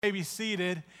Be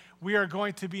seated. We are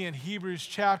going to be in Hebrews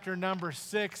chapter number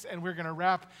 6, and we're going to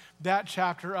wrap that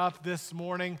chapter up this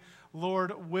morning,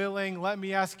 Lord willing. Let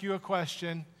me ask you a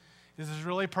question. This is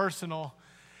really personal.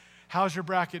 How's your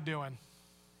bracket doing?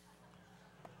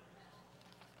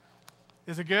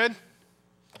 Is it good?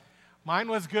 Mine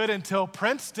was good until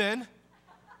Princeton.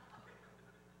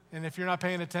 And if you're not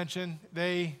paying attention,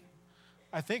 I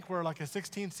think we're like a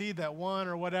 16 seed that won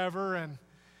or whatever, and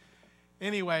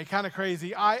anyway, kind of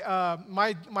crazy.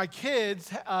 My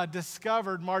kids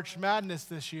discovered March Madness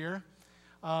this year.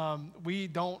 We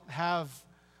don't have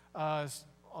a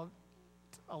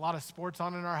lot of sports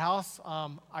on in our house.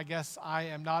 I guess I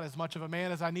am not as much of a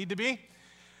man as I need to be.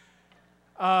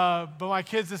 But my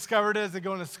kids discovered it as they're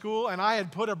going to school, and I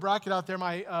had put a bracket out there.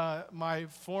 My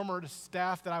former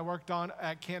staff that I worked on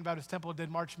at Canton Baptist Temple did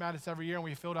March Madness every year, and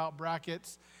we filled out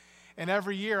brackets. And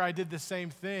every year I did the same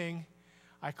thing.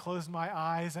 I closed my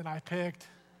eyes and I picked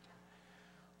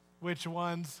which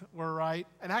ones were right.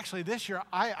 And actually this year,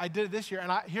 I did it this year.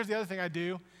 And here's the other thing I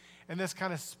do, and this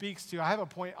kind of speaks to, I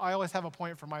always have a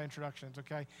point for my introductions,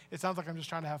 okay? It sounds like I'm just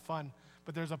trying to have fun,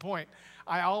 but there's a point.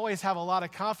 I always have a lot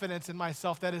of confidence in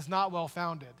myself that is not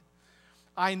well-founded.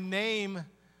 I name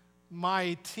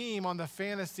my team on the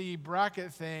fantasy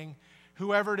bracket thing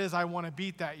whoever it is I want to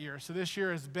beat that year. So this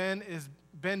year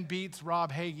Ben beats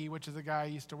Rob Hagee, which is a guy I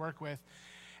used to work with.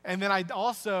 And then I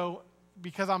also,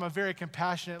 because I'm a very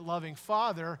compassionate, loving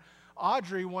father,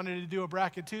 Audrey wanted to do a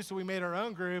bracket too, so we made our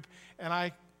own group, and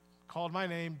I called my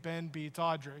name Ben Beats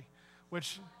Audrey,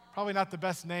 which probably not the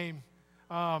best name,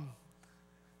 if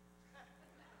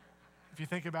you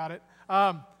think about it.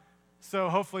 So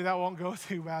hopefully that won't go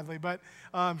too badly. But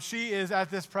she is,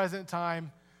 at this present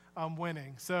time,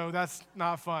 winning, so that's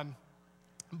not fun.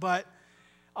 But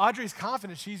Audrey's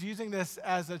confident. She's using this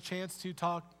as a chance to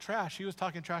talk trash. She was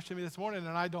talking trash to me this morning,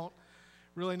 and I don't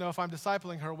really know if I'm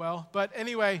discipling her well. But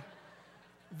anyway,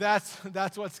 that's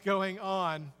what's going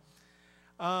on.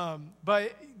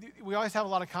 But we always have a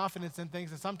lot of confidence in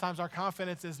things, and sometimes our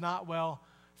confidence is not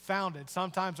well-founded.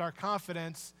 Sometimes our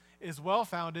confidence is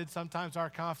well-founded. Sometimes our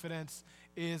confidence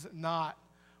is not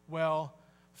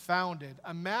well-founded.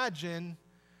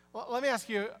 Let me ask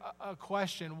you a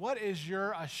question. What is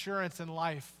your assurance in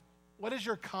life? What is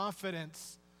your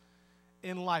confidence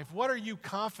in life? What are you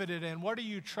confident in? What are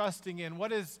you trusting in?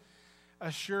 What is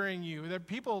assuring you?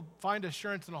 People find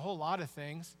assurance in a whole lot of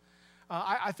things.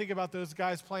 I think about those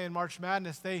guys playing March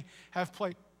Madness. They have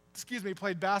played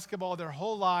basketball their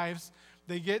whole lives.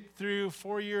 They get through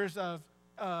 4 years of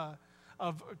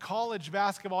college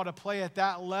basketball to play at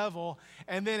that level,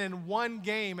 and then in one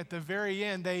game at the very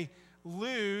end, they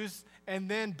lose, and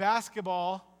then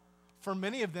basketball, for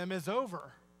many of them, is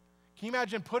over. Can you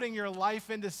imagine putting your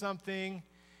life into something,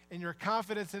 and your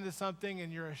confidence into something,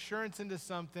 and your assurance into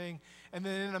something, and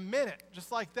then in a minute,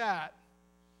 just like that,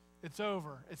 it's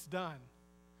over, it's done.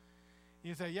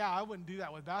 You say, yeah, I wouldn't do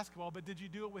that with basketball, but did you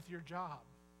do it with your job?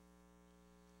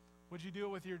 Would you do it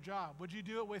with your job? Would you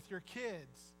do it with your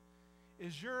kids?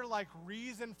 Is your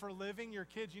reason for living your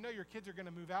kids? You know your kids are going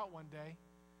to move out one day.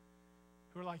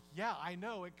 Who are like, yeah, I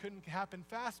know, it couldn't happen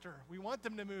faster. We want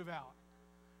them to move out,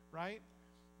 right?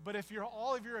 But if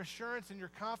all of your assurance and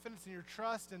your confidence and your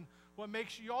trust and what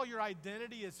makes you, all your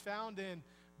identity is found in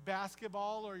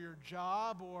basketball or your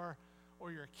job or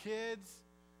your kids,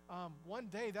 one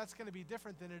day that's going to be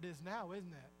different than it is now,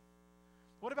 isn't it?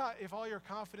 What about if all your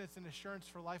confidence and assurance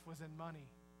for life was in money?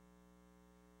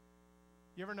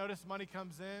 You ever notice money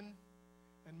comes in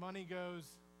and money goes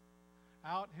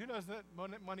out? Who knows that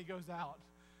money goes out?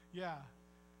 Yeah.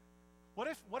 What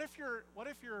if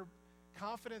your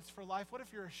confidence for life, what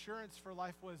if your assurance for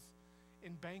life was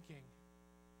in banking?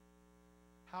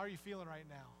 How are you feeling right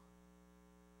now?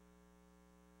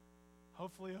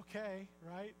 Hopefully okay,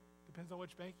 right? Depends on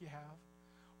which bank you have.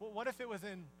 Well, what if it was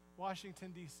in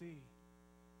Washington, D.C.?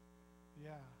 Yeah,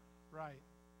 right.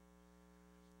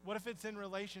 What if it's in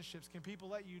relationships? Can people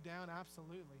let you down?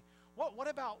 Absolutely.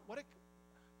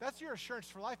 That's your assurance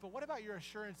for life, but what about your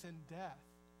assurance in death?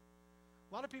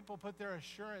 A lot of people put their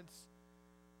assurance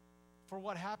for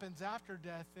what happens after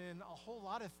death in a whole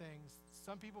lot of things.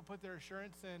 Some people put their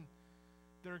assurance in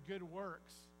their good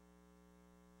works.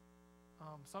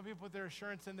 Some people put their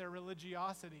assurance in their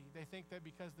religiosity. They think that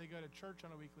because they go to church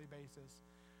on a weekly basis,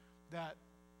 that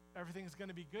everything's going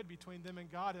to be good between them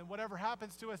and God, and whatever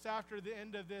happens to us after the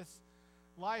end of this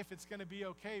life, it's going to be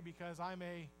okay because I'm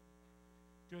a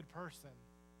good person.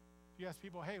 You ask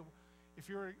people, hey, if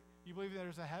you believe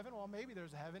there's a heaven, well, maybe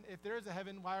there's a heaven. If there is a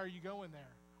heaven, why are you going there?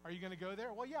 Are you going to go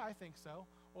there? Well, yeah, I think so.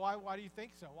 Well, why do you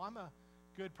think so? Well, I'm a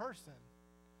good person.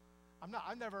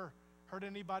 I've never hurt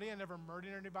anybody. I never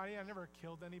murdered anybody. I never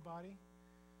killed anybody.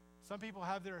 Some people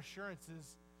have their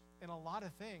assurances in a lot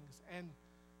of things, and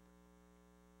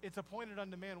it's appointed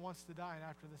unto man once to die, and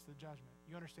after this the judgment.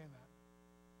 You understand that?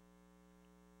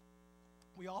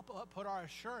 We all put our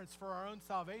assurance for our own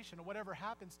salvation and whatever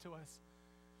happens to us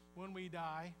when we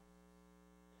die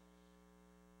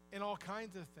in all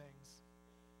kinds of things.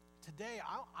 Today,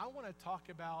 I want to talk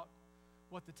about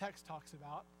what the text talks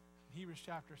about, Hebrews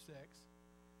chapter 6.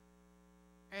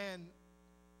 And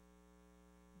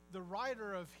the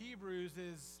writer of Hebrews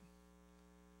is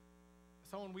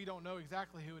someone we don't know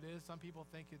exactly who it is. Some people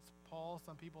think it's Paul.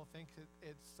 Some people think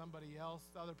it's somebody else.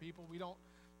 Other people, we don't.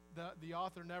 The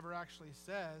author never actually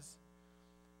says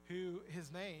who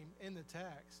his name in the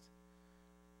text.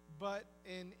 But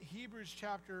in Hebrews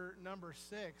chapter number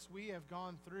 6, we have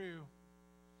gone through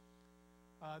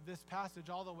this passage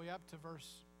all the way up to verse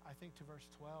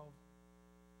 12.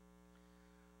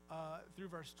 Through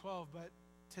verse 12. But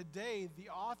today, the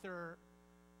author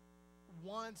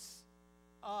wants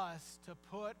us to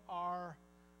put our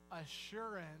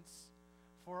assurance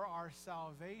for our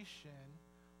salvation,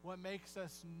 what makes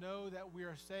us know that we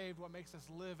are saved, what makes us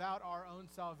live out our own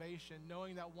salvation,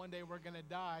 knowing that one day we're going to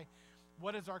die.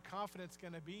 What is our confidence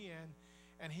going to be in?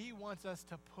 And he wants us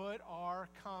to put our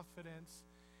confidence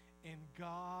in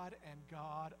God and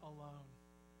God alone.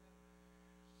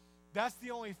 That's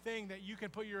the only thing that you can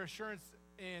put your assurance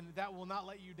in that will not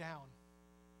let you down.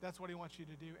 That's what he wants you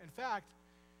to do. In fact,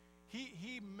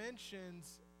 he mentions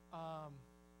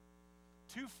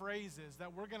two phrases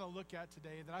that we're going to look at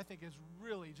today that I think is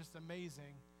really just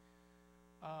amazing.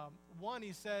 One,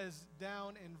 he says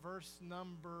down in verse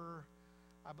number,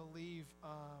 I believe,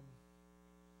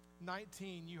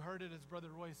 19. You heard it as Brother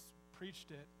Royce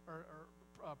preached it or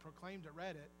proclaimed it,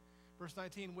 read it. Verse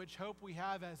 19, which hope we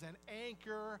have as an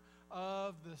anchor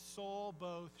of the soul,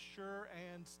 both sure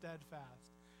and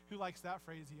steadfast. Who likes that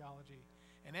phraseology?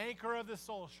 An anchor of the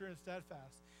soul, sure and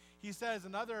steadfast. He says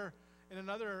in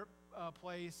another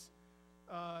place,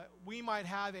 we might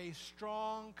have a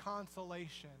strong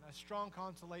consolation. A strong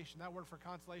consolation. That word for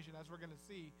consolation, as we're going to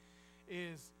see,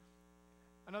 is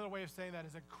another way of saying that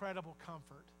is incredible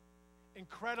comfort,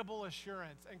 incredible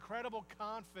assurance, incredible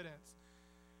confidence.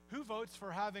 Who votes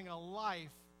for having a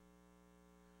life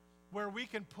where we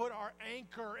can put our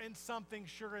anchor in something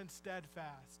sure and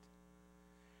steadfast?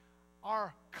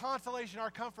 Our consolation,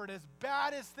 our comfort, as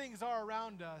bad as things are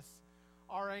around us,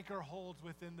 our anchor holds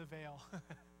within the veil.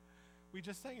 We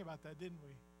just sang about that, didn't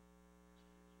we?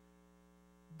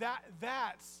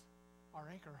 That's our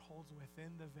anchor holds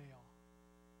within the veil.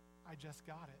 I just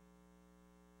got it.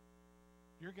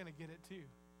 You're going to get it too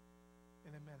in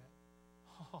a minute.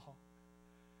 Oh.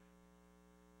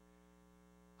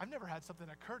 I've never had something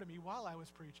occur to me while I was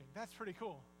preaching. That's pretty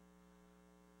cool.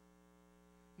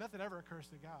 Nothing ever occurs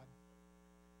to God.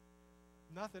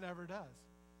 Nothing ever does.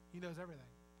 He knows everything.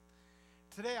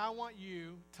 Today, I want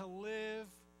you to live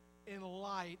in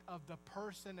light of the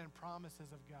person and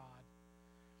promises of God.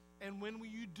 And when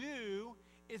you do,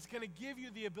 it's going to give you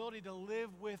the ability to live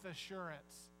with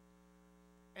assurance.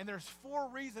 And there's 4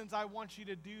 reasons I want you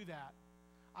to do that.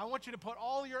 I want you to put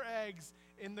all your eggs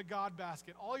in the God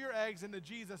basket, all your eggs in the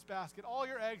Jesus basket, all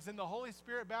your eggs in the Holy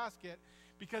Spirit basket,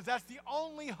 because that's the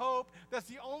only hope, that's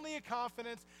the only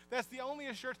confidence, that's the only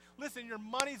assurance. Listen, your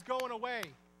money's going away.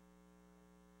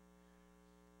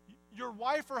 Your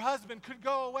wife or husband could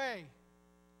go away,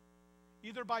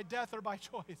 either by death or by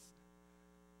choice.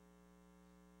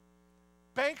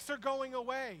 Banks are going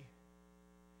away.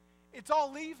 It's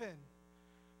all leaving.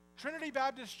 Trinity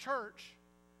Baptist Church,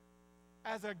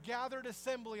 as a gathered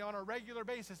assembly on a regular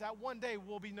basis, at one day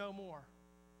will be no more.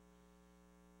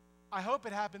 I hope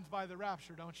it happens by the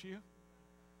rapture, don't you?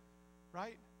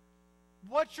 Right?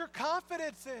 What's your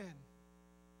confidence in?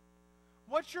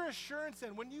 What's your assurance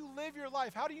in? When you live your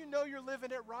life, how do you know you're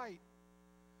living it right?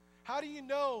 How do you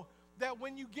know that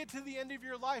when you get to the end of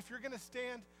your life, you're going to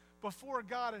stand before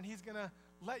God and He's going to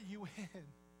let you in?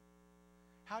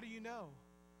 How do you know?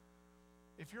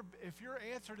 If your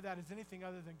answer to that is anything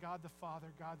other than God the Father,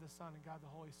 God the Son, and God the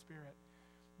Holy Spirit,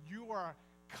 you are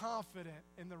confident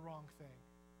in the wrong thing.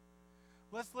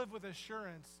 Let's live with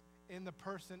assurance in the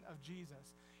person of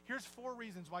Jesus. Here's 4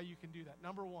 reasons why you can do that.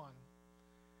 Number 1,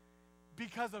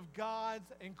 because of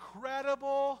God's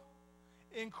incredible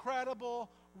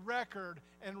record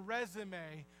and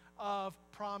resume of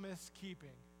promise keeping.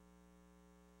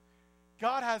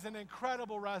 God has an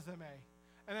incredible resume,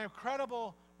 an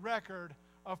incredible record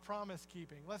of promise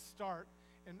keeping. Let's start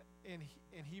in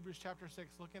Hebrews chapter 6,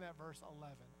 looking at verse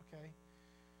 11, okay?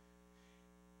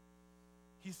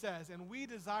 he says, and we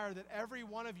desire that every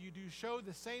one of you do show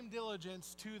the same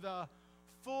diligence to the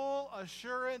full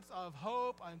assurance of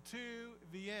hope unto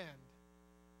the end.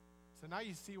 So now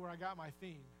you see where I got my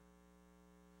theme.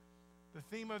 The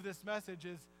theme of this message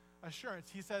is assurance.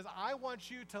 He says, I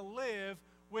want you to live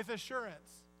with assurance.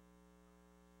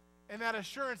 And that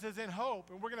assurance is in hope.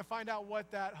 And we're going to find out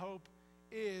what that hope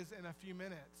is in a few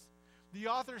minutes. The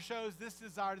author shows this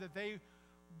desire that they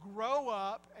grow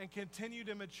up and continue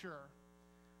to mature.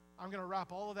 I'm going to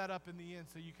wrap all of that up in the end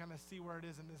so you kind of see where it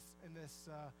is in this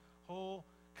whole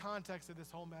context of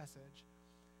this whole message.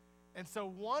 And so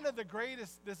one of the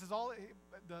greatest, this is all,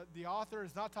 the author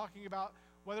is not talking about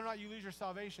whether or not you lose your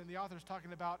salvation. The author is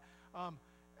talking about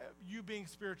you being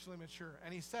spiritually mature.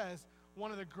 And he says,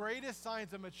 one of the greatest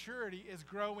signs of maturity is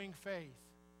growing faith.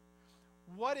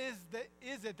 What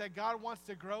is it that God wants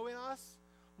to grow in us?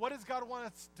 What does God want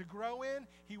us to grow in?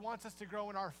 He wants us to grow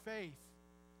in our faith.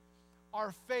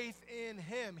 Our faith in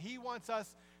him. He wants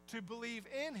us to believe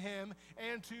in him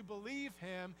and to believe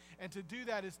him. And to do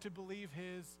that is to believe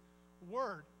his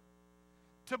word.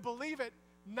 To believe it,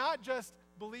 not just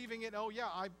believing it,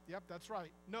 yep, that's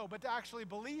right. No, but to actually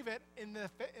believe it in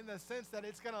the sense that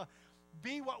it's going to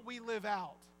be what we live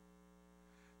out.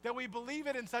 That we believe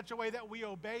it in such a way that we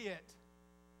obey it.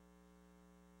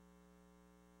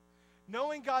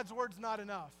 Knowing God's word's not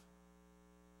enough.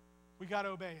 We got to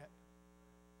obey it.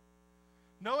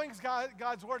 Knowing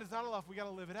God's word is not enough, we got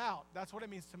to live it out. That's what it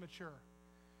means to mature.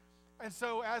 And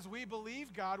so as we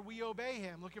believe God, we obey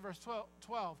him. Look at verse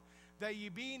 12. That ye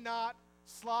be not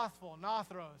slothful,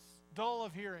 nothros, dull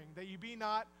of hearing, that you be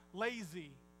not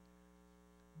lazy,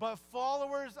 but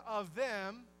followers of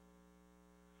them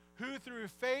who through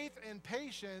faith and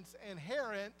patience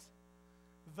inherit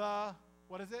the,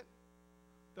 what is it?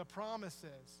 The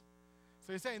promises.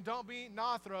 So he's saying don't be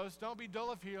nothros, don't be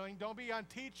dull of hearing, don't be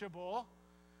unteachable.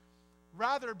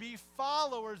 Rather be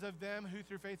followers of them who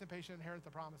through faith and patience inherit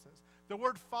the promises. The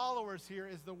word followers here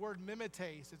is the word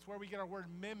mimetes. It's where we get our word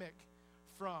mimic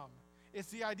from. It's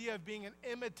the idea of being an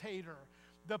imitator.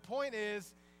 The point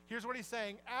is, here's what he's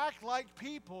saying, act like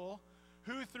people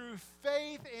who through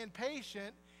faith and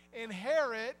patience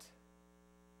inherit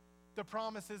the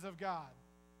promises of God.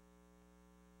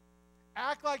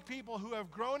 Act like people who have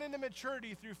grown into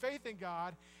maturity through faith in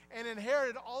God and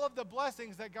inherited all of the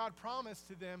blessings that God promised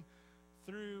to them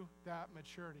through that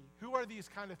maturity. Who are these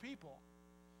kind of people?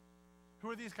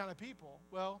 Who are these kind of people?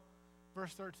 Well,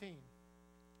 verse 13.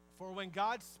 For when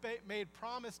God made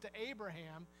promise to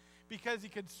Abraham, because he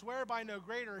could swear by no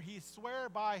greater, he swore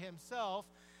by himself,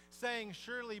 saying,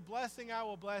 surely blessing I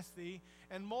will bless thee,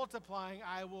 and multiplying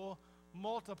I will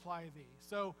multiply thee.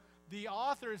 So the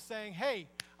author is saying, hey,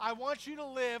 I want you to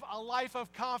live a life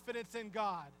of confidence in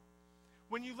God.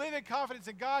 When you live in confidence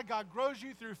in God, God grows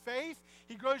you through faith.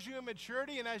 He grows you in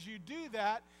maturity. And as you do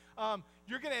that,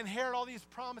 you're going to inherit all these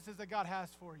promises that God has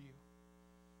for you.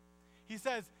 He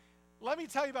says, let me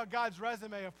tell you about God's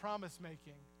resume of promise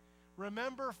making.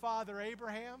 Remember Father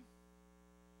Abraham?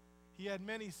 He had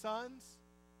many sons.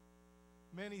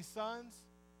 Many sons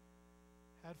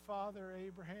had Father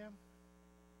Abraham.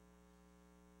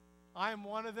 I am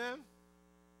one of them.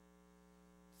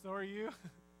 So are you.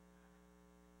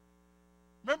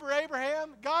 Remember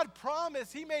Abraham? God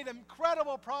promised. He made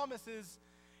incredible promises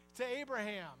to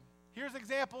Abraham. Here's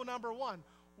example number one.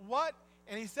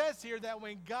 And he says here that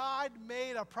when God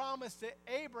made a promise to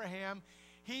Abraham,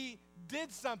 he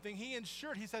did something. He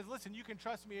ensured. He says, listen, you can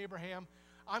trust me, Abraham.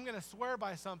 I'm going to swear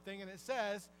by something. And it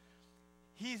says,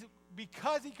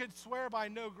 because he could swear by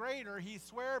no greater, he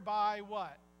swore by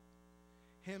what?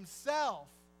 Himself,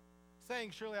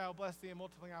 saying, surely I will bless thee, and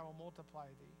multiplying I will multiply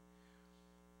thee.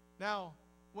 Now,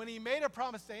 when he made a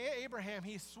promise to Abraham,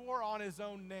 he swore on his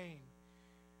own name.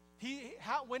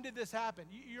 When did this happen?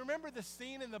 You remember the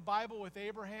scene in the Bible with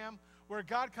Abraham where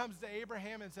God comes to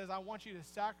Abraham and says, I want you to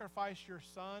sacrifice your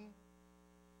son,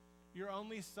 your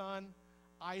only son,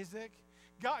 Isaac.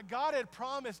 God had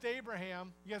promised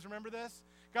Abraham, you guys remember this?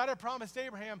 God had promised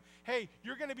Abraham, hey,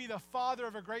 you're going to be the father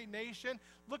of a great nation.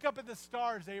 Look up at the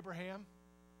stars, Abraham.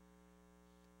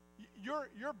 Your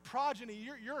progeny,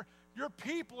 your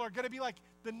people are going to be like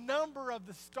the number of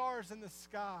the stars in the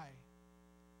sky.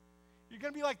 You're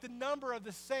going to be like the number of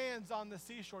the sands on the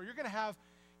seashore. You're going to have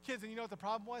kids. And you know what the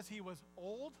problem was? He was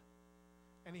old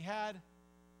and he had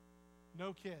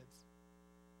no kids.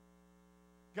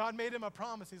 God made him a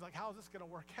promise. He's like, how is this going to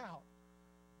work out?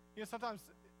 You know, sometimes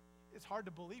it's hard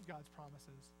to believe God's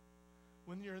promises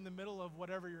when you're in the middle of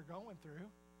whatever you're going through.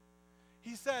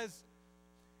 He says,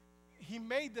 he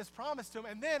made this promise to him,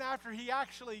 and then after he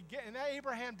and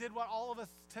Abraham did what all of us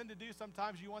tend to do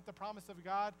sometimes. You want the promise of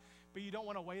God, but you don't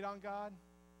want to wait on God.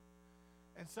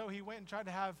 And so he went and tried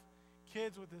to have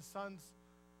kids with his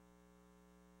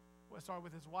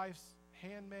with his wife's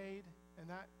handmaid, and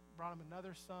that brought him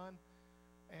another son.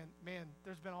 And man,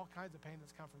 there's been all kinds of pain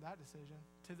that's come from that decision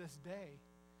to this day.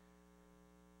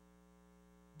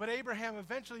 But Abraham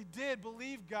eventually did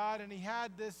believe God, and he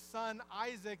had this son,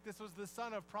 Isaac. This was the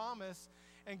son of promise.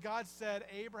 And God said,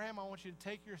 Abraham, I want you to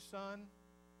take your son,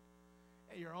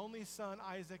 your only son,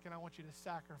 Isaac, and I want you to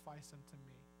sacrifice him to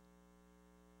me.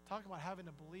 Talking about having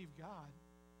to believe God.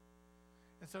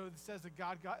 And so it says that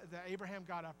Abraham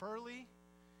got up early.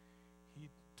 He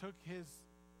took his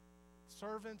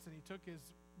servants, and he took his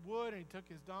wood, and he took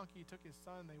his donkey, he took his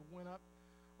son. They went up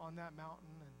on that mountain.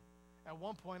 And at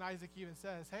one point, Isaac even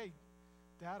says, hey,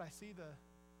 Dad, I see the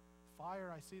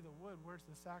fire, I see the wood. Where's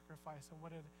the sacrifice? And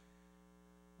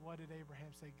what did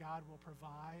Abraham say? God will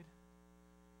provide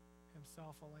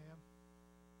himself a lamb.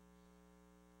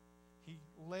 He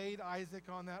laid Isaac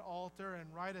on that altar, and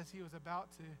right as he was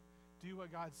about to do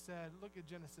what God said, look at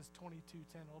Genesis 22:10.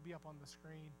 It'll be up on the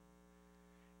screen.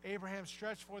 Abraham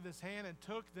stretched forth his hand and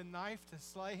took the knife to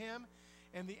slay him.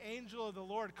 And the angel of the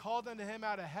Lord called unto him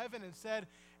out of heaven and said,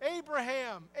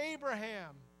 Abraham,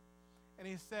 Abraham. And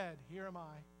he said, Here am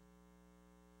I.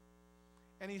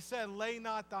 And he said, Lay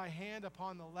not thy hand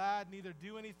upon the lad, neither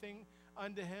do anything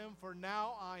unto him, for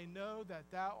now I know that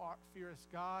thou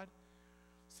fearest God,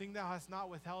 seeing thou hast not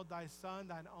withheld thy son,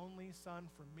 thine only son,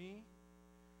 from me.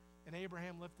 And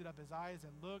Abraham lifted up his eyes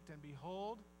and looked, and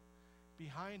behold,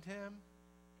 behind him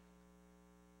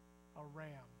a ram,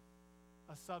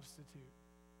 a substitute,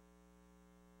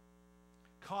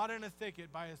 caught in a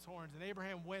thicket by his horns. And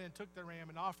Abraham went and took the ram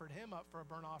and offered him up for a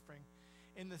burnt offering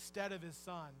in the stead of his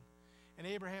son. And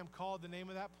Abraham called the name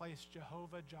of that place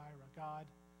Jehovah-Jireh. God,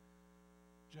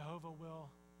 Jehovah will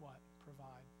what? Provide.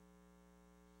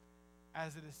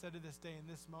 As it is said to this day, in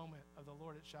this moment of the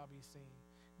Lord it shall be seen.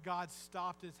 God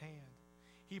stopped his hand.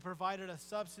 He provided a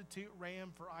substitute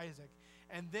ram for Isaac.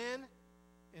 And then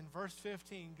in verse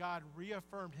 15, God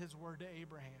reaffirmed his word to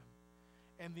Abraham.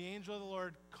 And the angel of the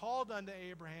Lord called unto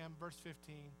Abraham, verse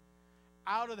 15,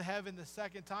 out of the heaven the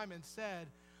second time and said,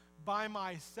 By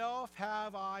myself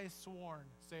have I sworn,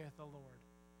 saith the Lord.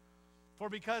 For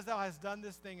because thou hast done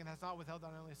this thing and hast not withheld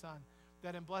thine only son,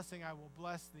 that in blessing I will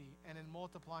bless thee, and in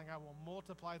multiplying I will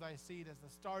multiply thy seed as the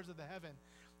stars of the heaven,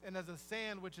 and as the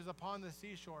sand which is upon the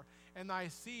seashore. And thy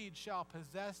seed shall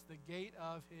possess the gate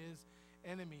of his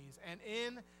enemies. And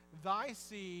in thy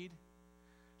seed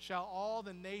shall all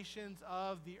the nations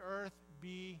of the earth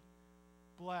be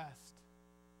blessed.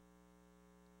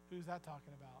 Who's that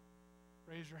talking about?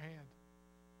 Raise your hand.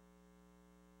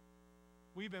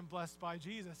 We've been blessed by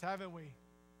Jesus, haven't we?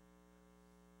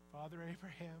 Father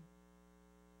Abraham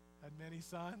had many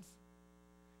sons,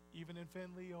 even in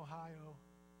Findlay, Ohio.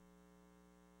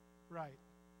 Right.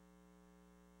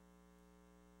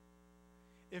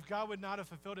 If God would not have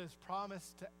fulfilled his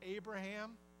promise to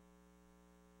Abraham,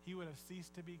 he would have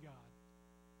ceased to be God.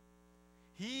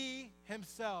 He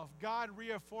himself, God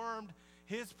reaffirmed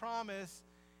his promise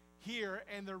here,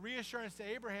 and the reassurance to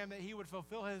Abraham that he would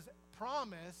fulfill his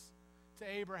promise to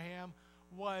Abraham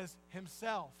was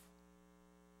himself.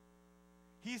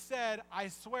 He said, I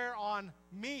swear on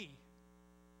me.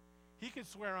 He could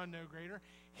swear on no greater.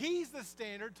 He's the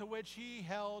standard to which he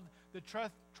held the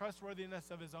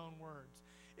trustworthiness of his own words.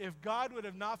 If God would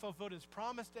have not fulfilled his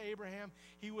promise to Abraham,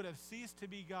 he would have ceased to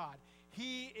be God.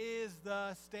 He is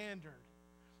the standard.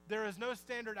 There is no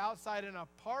standard outside and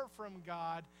apart from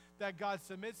God that God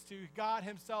submits to. God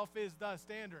himself is the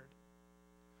standard.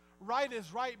 Right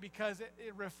is right because it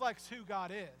reflects who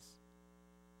God is.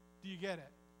 Do you get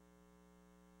it?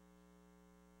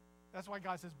 That's why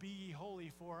God says, Be ye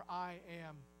holy, for I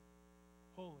am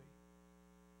holy.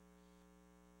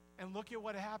 And look at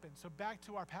what happened. So back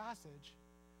to our passage.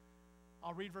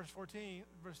 I'll read verse 13.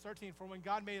 For when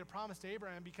God made a promise to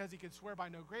Abraham, because he could swear by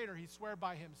no greater, he swore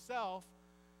by himself,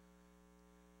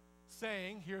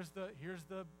 saying, here's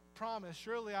the promise,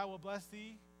 surely I will bless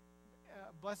thee,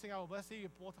 blessing I will bless thee,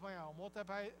 multiplying I will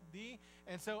multiply thee.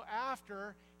 And so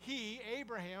after he,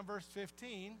 Abraham, verse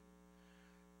 15,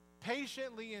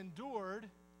 patiently endured,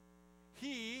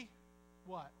 he,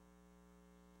 what?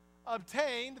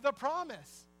 Obtained the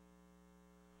promise.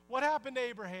 What happened to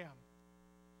Abraham?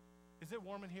 Is it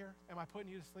warm in here? Am I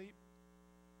putting you to sleep?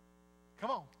 Come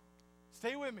on,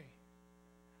 stay with me.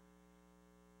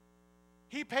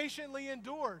 He patiently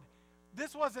endured.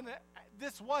 This was an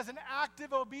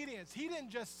active obedience. He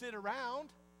didn't just sit around.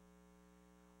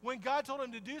 When God told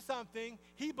him to do something,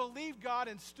 he believed God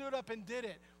and stood up and did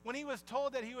it. When he was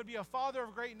told that he would be a father of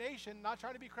a great nation, not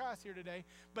trying to be crass here today,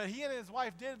 but he and his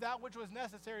wife did that which was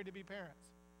necessary to be parents.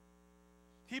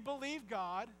 He believed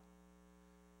God,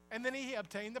 and then he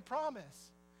obtained the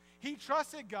promise. He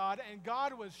trusted God, and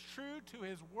God was true to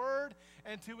his word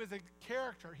and to his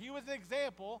character. He was an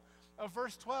example of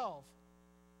verse 12.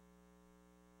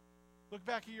 Look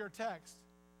back at your text.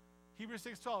 Hebrews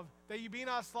 6:12, that you be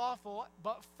not slothful,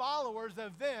 but followers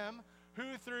of them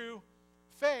who through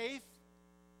faith,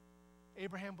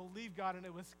 Abraham believed God, and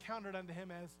it was counted unto him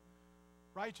as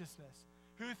righteousness,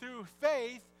 who through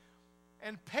faith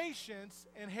and patience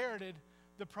inherited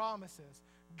the promises.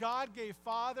 God gave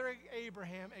Father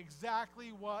Abraham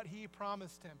exactly what he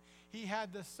promised him. He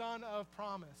had the son of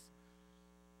promise.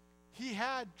 He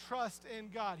had trust in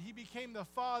God. He became the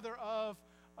father of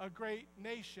a great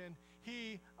nation.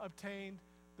 He obtained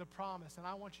the promise. And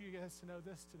I want you guys to know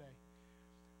this today.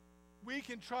 We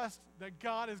can trust that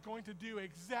God is going to do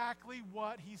exactly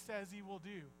what he says he will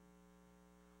do.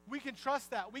 We can trust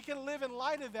that. We can live in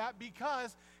light of that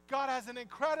because God has an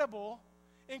incredible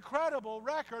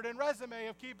record and resume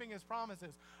of keeping his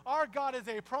promises. Our God is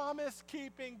a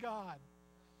promise-keeping God.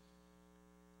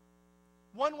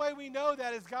 One way we know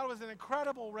that is God was an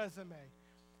incredible resume.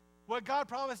 What God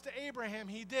promised to Abraham,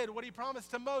 he did. What he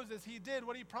promised to Moses, he did.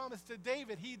 What he promised to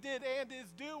David, he did and is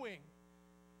doing.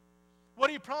 What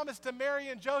he promised to Mary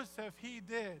and Joseph, he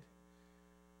did.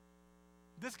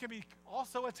 This can be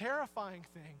also a terrifying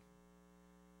thing.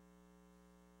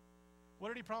 What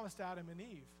did he promise to Adam and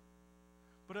Eve?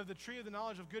 But of the tree of the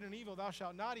knowledge of good and evil thou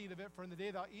shalt not eat of it, for in the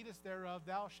day thou eatest thereof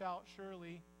thou shalt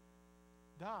surely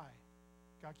die.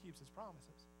 God keeps his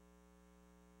promises.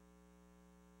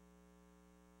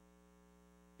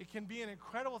 It can be an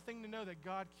incredible thing to know that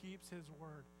God keeps his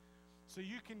word. So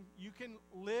you can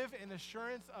live in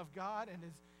assurance of God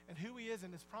and who he is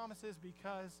and his promises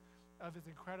because of his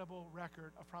incredible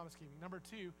record of promise keeping. Number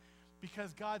 2,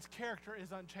 because God's character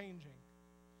is unchanging.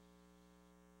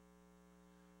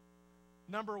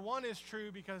 Number 1 is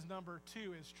true because number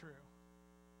 2 is true.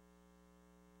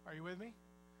 Are you with me?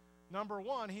 Number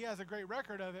 1, he has a great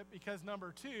record of it because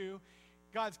number 2,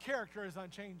 God's character is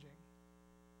unchanging.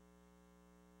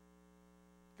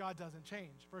 God doesn't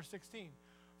change. Verse 16,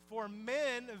 for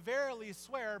men verily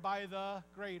swear by the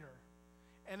greater,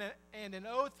 and an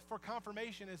oath for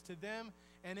confirmation is to them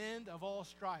an end of all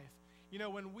strife. You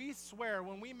know, when we swear,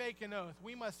 when we make an oath,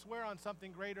 we must swear on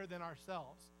something greater than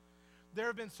ourselves. There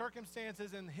have been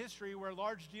circumstances in history where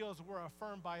large deals were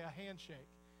affirmed by a handshake.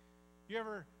 Do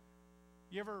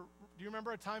you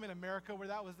remember a time in America where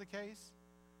that was the case?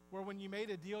 Where when you made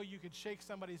a deal, you could shake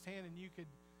somebody's hand and you could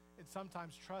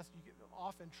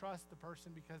often trust the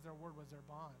person because their word was their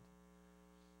bond.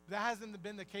 That hasn't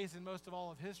been the case in most of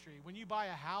all of history. When you buy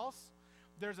a house,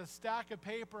 there's a stack of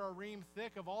paper a ream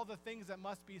thick of all the things that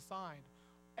must be signed.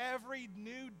 Every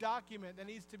new document that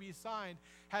needs to be signed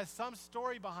has some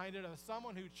story behind it of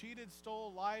someone who cheated,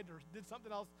 stole, lied, or did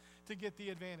something else to get the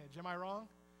advantage. Am I wrong?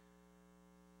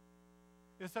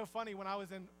 It's so funny. When I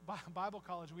was in Bible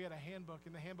college, we had a handbook,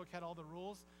 and the handbook had all the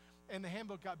rules, and the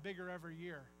handbook got bigger every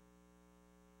year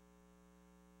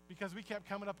because we kept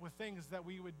coming up with things that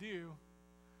we would do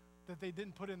that they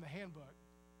didn't put in the handbook.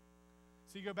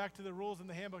 So you go back to the rules in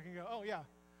the handbook and go, oh yeah,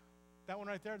 that one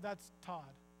right there, that's Todd.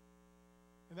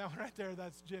 And that one right there,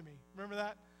 that's Jimmy. Remember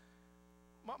that?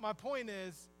 My point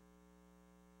is,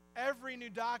 every new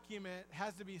document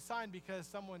has to be signed because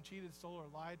someone cheated, stole, or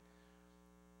lied.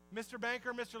 Mr.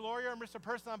 Banker, Mr. Lawyer, Mr.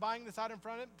 Person I'm buying this item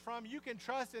from, you can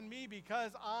trust in me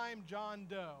because I'm John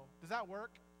Doe. Does that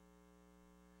work?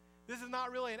 This is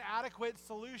not really an adequate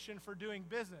solution for doing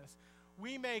business.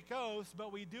 We make oaths,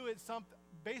 but we do it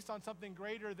based on something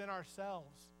greater than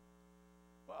ourselves.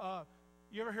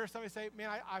 You ever hear somebody say, man,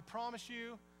 I promise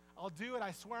you, I'll do it,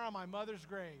 I swear on my mother's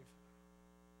grave.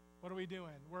 What are we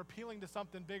doing? We're appealing to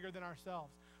something bigger than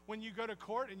ourselves. When you go to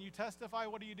court and you testify,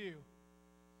 what do?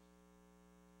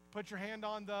 Put your hand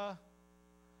on the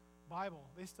Bible.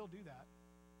 They still do that,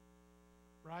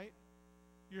 right?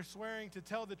 You're swearing to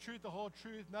tell the truth, the whole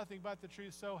truth, nothing but the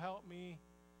truth, so help me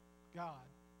God.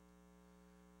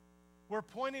 We're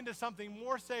pointing to something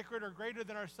more sacred or greater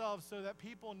than ourselves so that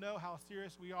people know how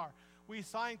serious we are. We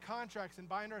sign contracts and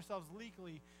bind ourselves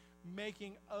legally,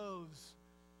 making oaths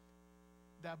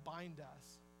that bind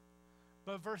us.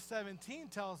 But verse 17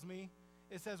 tells me,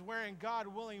 it says, wherein God,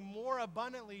 willing more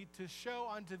abundantly to show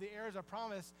unto the heirs of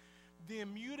promise the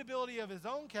immutability of his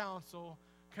own counsel,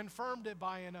 confirmed it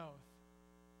by an oath.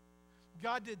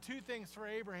 God did 2 things for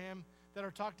Abraham that are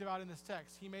talked about in this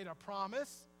text. He made a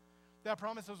promise That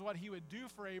promise was what he would do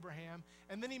for Abraham.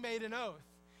 And then he made an oath.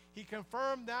 He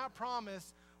confirmed that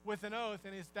promise with an oath,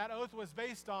 and that oath was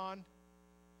based on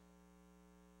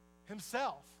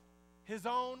himself, his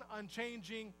own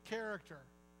unchanging character.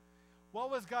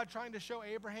 What was God trying to show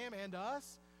Abraham and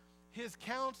us? His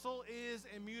counsel is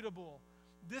immutable.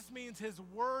 This means his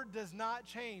word does not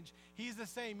change. He's the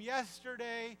same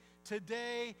yesterday,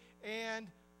 today, and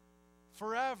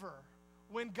forever.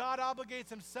 When God obligates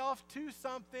himself to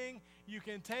something, you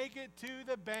can take it to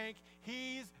the bank.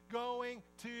 He's going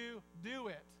to do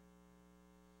it.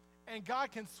 And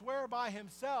God can swear by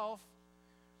himself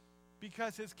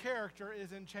because his character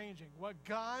isn't changing. What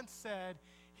God said,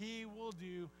 he will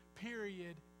do,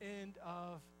 period, end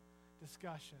of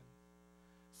discussion.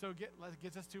 So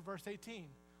gets us to verse 18.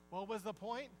 What was the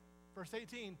point? Verse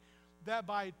 18, that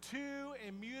by two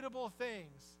immutable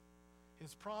things,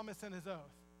 his promise and his oath,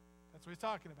 that's what he's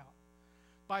talking about.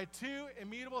 By two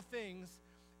immutable things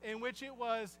in which it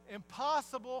was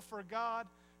impossible for God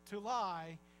to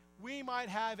lie, we might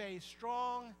have a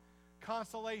strong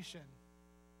consolation.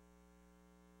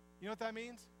 You know what that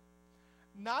means?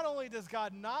 Not only does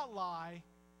God not lie,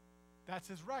 that's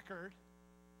his record,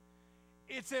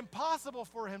 it's impossible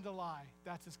for him to lie,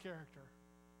 that's his character.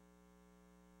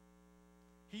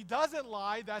 He doesn't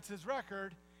lie, that's his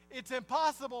record. It's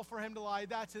impossible for him to lie,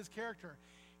 that's his character.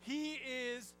 He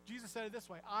is, Jesus said it this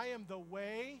way, I am the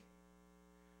way,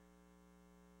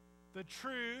 the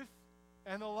truth,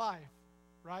 and the life,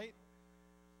 right?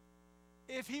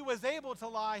 If he was able to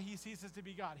lie, he ceases to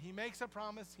be God. He makes a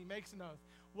promise, he makes an oath.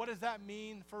 What does that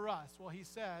mean for us? Well, he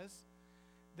says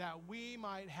that we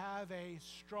might have a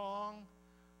strong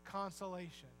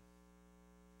consolation.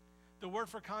 The word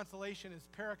for consolation is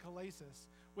paraklesis,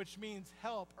 which means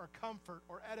help or comfort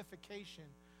or edification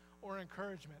or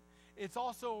encouragement. It's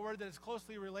also a word that is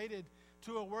closely related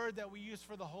to a word that we use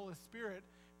for the Holy Spirit,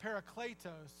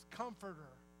 parakletos, comforter.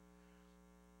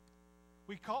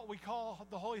 We call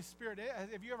the Holy Spirit,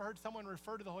 have you ever heard someone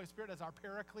refer to the Holy Spirit as our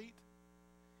paraclete?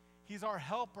 He's our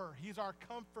helper. He's our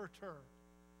comforter.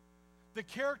 The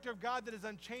character of God that is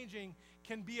unchanging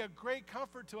can be a great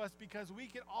comfort to us because we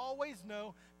can always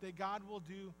know that God will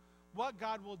do what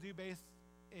God will do based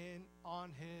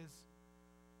on his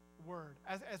word.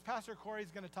 As Pastor Corey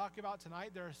is going to talk about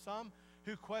tonight, there are some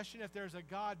who question if there's a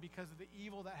God because of the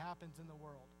evil that happens in the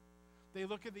world. They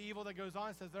look at the evil that goes on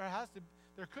and says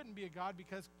there couldn't be a God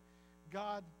because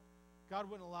God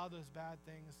wouldn't allow those bad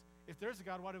things. If there's a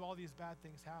God, why do all these bad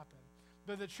things happen?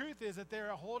 But the truth is that they're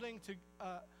holding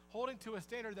to a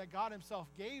standard that God himself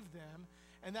gave them,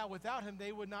 and that without him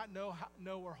they would not know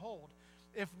or hold.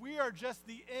 If we are just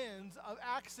the ends of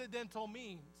accidental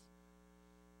means,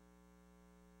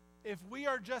 if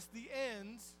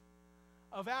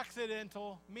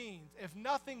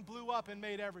nothing blew up and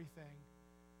made everything,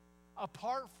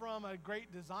 apart from a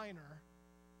great designer,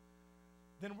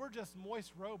 then we're just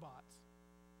moist robots.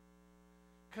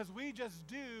 Because we just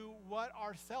do what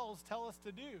our cells tell us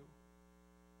to do.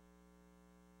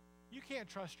 You can't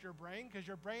trust your brain because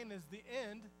your brain is the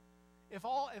end. If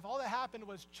all that happened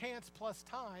was chance plus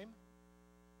time,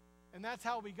 and that's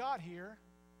how we got here,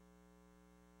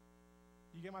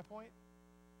 you get my point?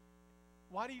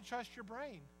 Why do you trust your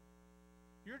brain?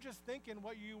 You're just thinking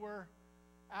what you were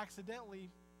accidentally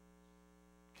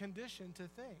conditioned to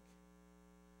think.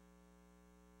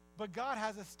 But God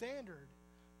has a standard.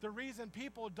 The reason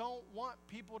people don't want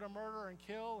people to murder and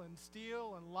kill and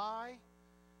steal and lie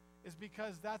is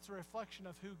because that's a reflection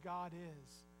of who God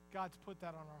is. God's put that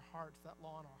on our hearts, that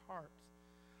law on our hearts.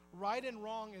 Right and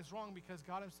wrong is wrong because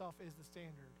God himself is the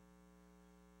standard.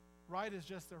 Right is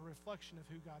just a reflection of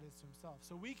who God is himself.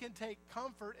 So we can take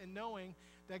comfort in knowing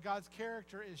that God's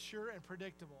character is sure and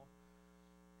predictable.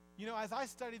 You know, as I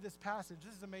studied this passage,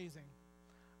 this is amazing.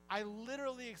 I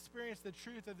literally experienced the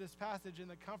truth of this passage and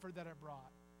the comfort that it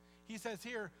brought. He says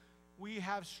here, we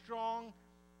have strong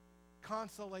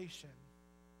consolation.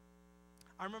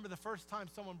 I remember the first time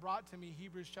someone brought to me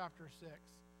Hebrews chapter 6.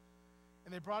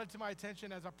 And they brought it to my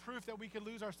attention as a proof that we could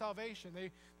lose our salvation.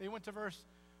 They went to verse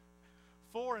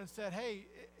 4 and said, hey,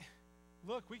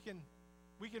 look, we can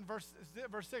verse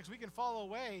 6, we can fall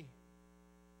away.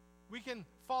 We can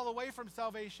fall away from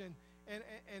salvation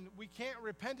and we can't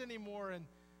repent anymore and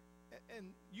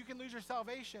you can lose your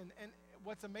salvation. And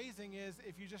what's amazing is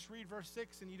if you just read verse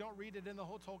 6 and you don't read it in the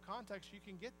whole context, you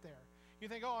can get there. You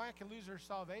think, oh, I can lose your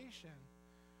salvation.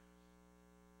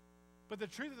 But the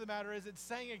truth of the matter is it's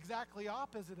saying exactly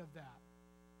opposite of that.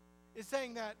 It's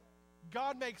saying that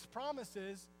God makes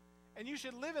promises and you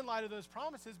should live in light of those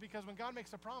promises because when God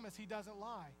makes a promise, he doesn't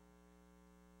lie.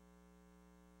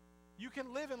 You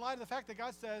can live in light of the fact that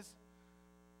God says,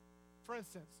 For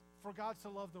instance, for God so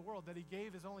loved the world that he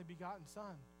gave his only begotten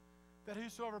Son, that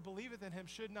whosoever believeth in him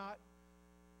should not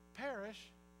perish,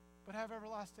 but have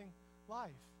everlasting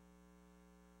life.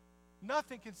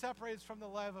 Nothing can separate us from the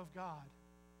love of God.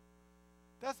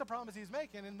 That's the promise he's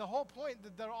making. And the whole point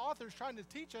that the author's trying to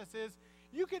teach us is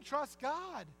you can trust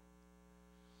God.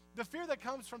 The fear that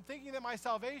comes from thinking that my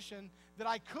salvation that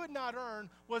I could not earn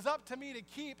was up to me to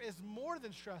keep is more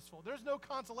than stressful. There's no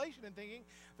consolation in thinking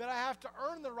that I have to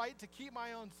earn the right to keep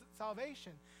my own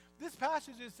salvation. This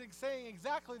passage is saying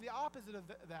exactly the opposite of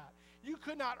that. You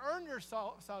could not earn your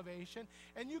salvation,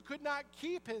 and you could not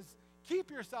keep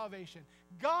your salvation.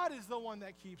 God is the one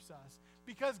that keeps us,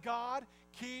 because God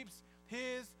keeps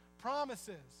his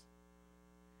promises.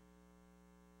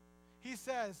 He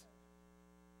says,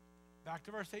 back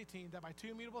to verse 18, that by two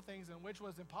immutable things in which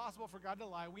was impossible for God to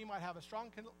lie, we might have a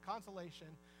strong consolation,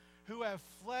 who have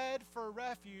fled for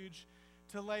refuge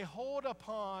to lay hold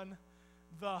upon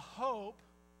the hope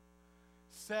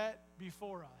set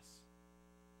before us.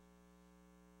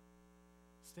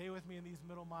 Stay with me in these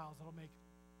middle miles. It'll make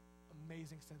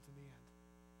amazing sense in the end.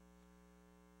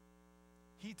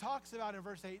 He talks about in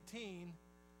verse 18,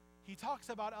 he talks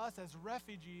about us as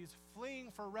refugees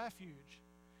fleeing for refuge,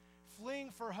 fleeing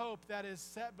for hope that is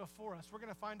set before us. We're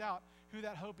going to find out who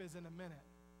that hope is in a minute.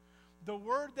 The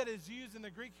word that is used in the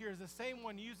Greek here is the same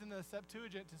one used in the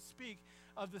Septuagint to speak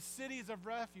of the cities of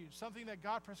refuge, something that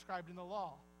God prescribed in the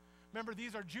law. Remember,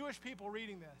 these are Jewish people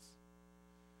reading this.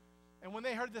 And when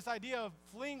they heard this idea of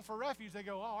fleeing for refuge, they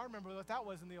go, oh, I remember what that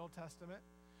was in the Old Testament.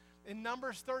 In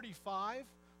Numbers 35,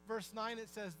 verse 9, it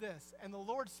says this, and the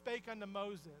Lord spake unto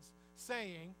Moses,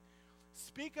 saying,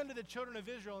 speak unto the children of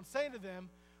Israel, and say to them,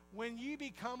 when ye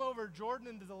be come over Jordan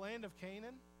into the land of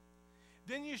Canaan,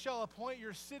 then you shall appoint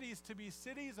your cities to be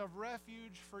cities of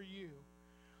refuge for you,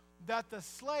 that the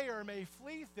slayer may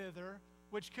flee thither,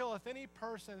 which killeth any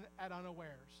person at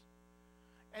unawares.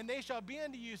 And they shall be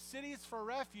unto you cities for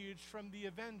refuge from the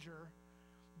avenger,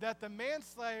 that the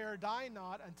manslayer die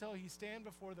not until he stand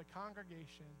before the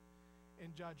congregation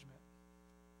in judgment.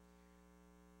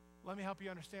 Let me help you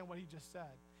understand what he just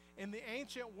said. In the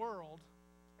ancient world,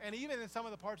 and even in some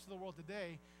of the parts of the world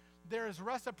today, there is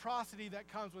reciprocity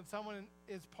that comes when someone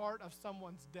is part of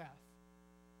someone's death.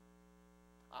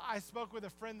 I spoke with a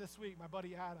friend this week, my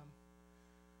buddy Adam,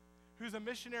 who's a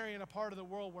missionary in a part of the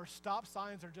world where stop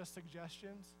signs are just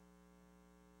suggestions,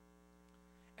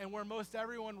 and where most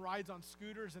everyone rides on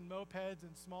scooters and mopeds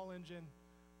and small engine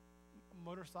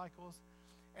motorcycles.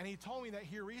 And he told me that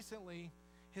here recently,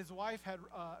 his wife had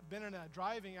been in a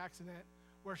driving accident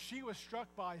where she was struck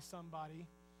by somebody,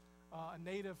 a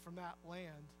native from that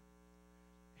land,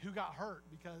 who got hurt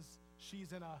because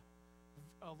she's in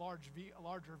a larger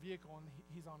vehicle and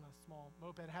he's on a small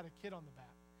moped, had a kid on the back.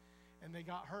 And they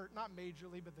got hurt, not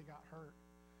majorly, but they got hurt.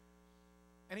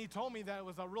 And he told me that it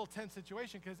was a real tense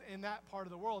situation because in that part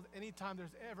of the world, anytime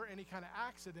there's ever any kind of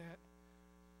accident,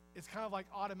 it's kind of like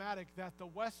automatic that the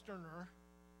Westerner,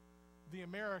 the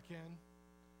American,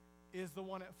 is the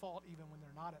one at fault even when they're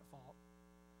not at fault.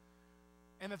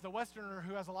 And that the Westerner,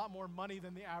 who has a lot more money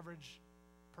than the average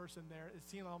person there, is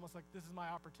seen almost like, this is my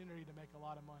opportunity to make a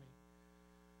lot of money.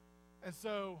 And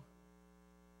so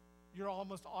you're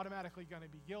almost automatically going to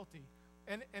be guilty.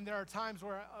 And there are times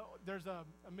where there's a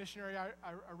missionary, I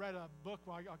read a book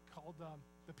called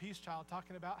The Peace Child,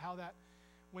 talking about how that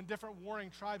when different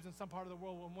warring tribes in some part of the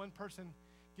world, when one person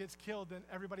gets killed, then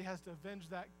everybody has to avenge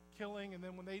that killing, and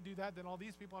then when they do that, then all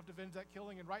these people have to avenge that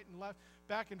killing, and right and left,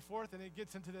 back and forth, and it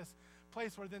gets into this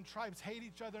place where then tribes hate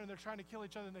each other, and they're trying to kill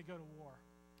each other, and they go to war.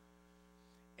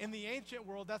 In the ancient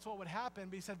world, that's what would happen,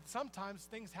 but he said sometimes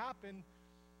things happen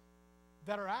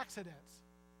that are accidents.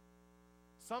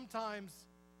 Sometimes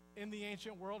in the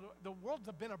ancient world, the world's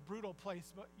been a brutal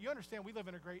place, but you understand we live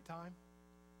in a great time.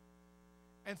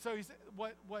 And so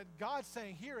what God's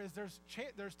saying here is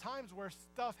there's times where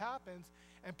stuff happens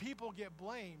and people get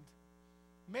blamed.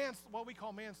 What we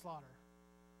call manslaughter,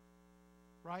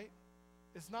 right?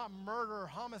 It's not murder or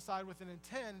homicide with an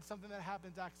intent. It's something that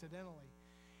happens accidentally.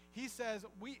 He says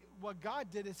what God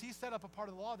did is he set up a part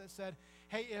of the law that said,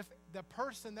 hey, if the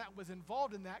person that was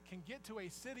involved in that can get to a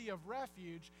city of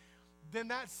refuge, then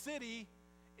that city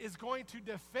is going to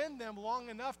defend them long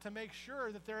enough to make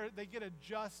sure that they get a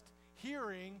just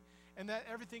hearing and that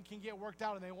everything can get worked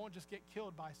out and they won't just get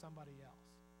killed by somebody else.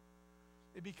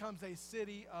 It becomes a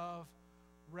city of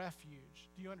refuge.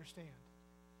 Do you understand?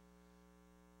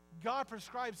 God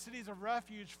prescribes cities of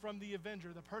refuge from the avenger,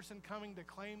 the person coming to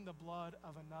claim the blood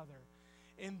of another.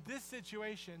 In this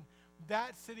situation,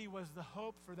 that city was the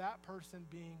hope for that person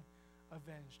being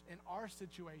avenged. In our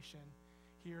situation,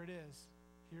 here it is.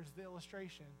 Here's the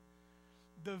illustration.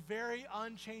 the very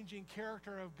unchanging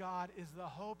character of God is the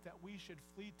hope that we should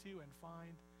flee to and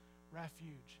find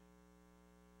refuge.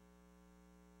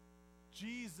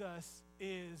 Jesus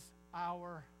is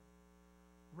our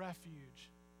refuge.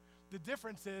 The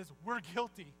difference is we're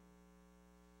guilty.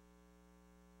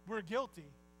 We're guilty.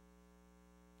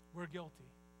 We're guilty.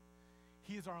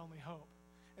 He is our only hope.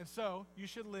 And so you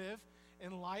should live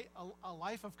in a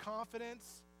life of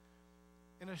confidence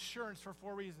and assurance for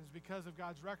 4 reasons. Because of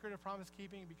God's record of promise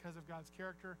keeping, because of God's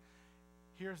character.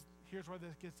 Here's where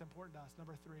this gets important to us.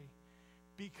 Number 3,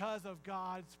 because of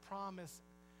God's promise,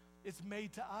 it's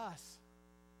made to us.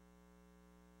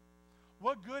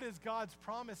 What good is God's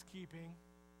promise keeping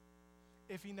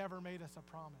if he never made us a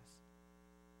promise?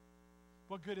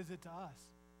 What good is it to us?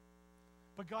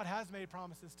 But God has made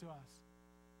promises to us.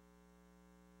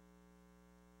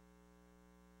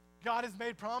 God has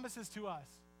made promises to us.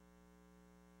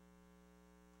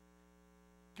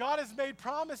 God has made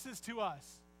promises to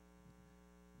us.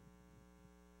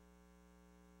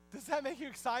 Does that make you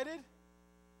excited?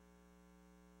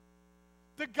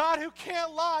 The God who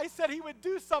can't lie said he would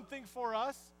do something for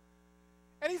us,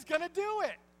 and he's going to do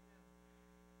it.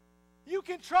 You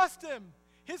can trust him.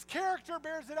 His character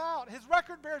bears it out. His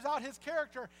record bears out his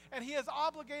character, and he has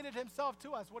obligated himself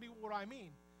to us. What do I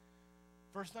mean?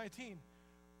 Verse 19,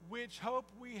 which hope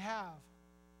we have.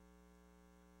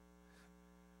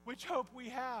 Which hope we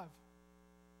have.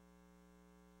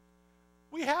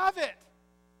 We have it.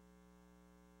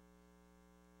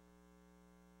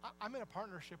 I'm in a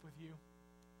partnership with you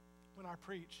when I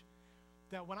preach,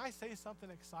 that when I say something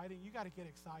exciting, you got to get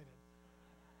excited.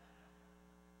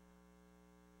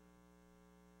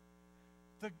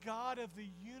 The God of the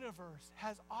universe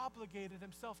has obligated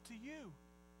himself to you.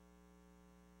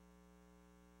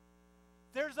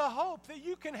 There's a hope that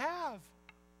you can have,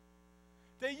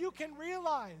 that you can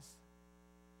realize,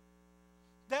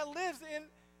 that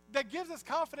gives us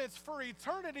confidence for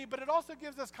eternity, but it also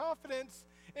gives us confidence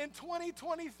in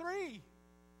 2023.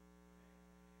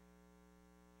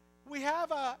 We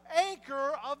have an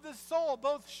anchor of the soul,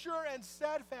 both sure and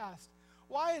steadfast.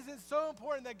 Why is it so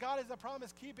important that God is a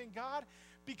promise-keeping God?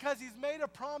 Because he's made a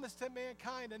promise to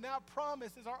mankind, and that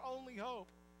promise is our only hope.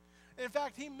 In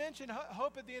fact, he mentioned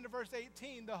hope at the end of verse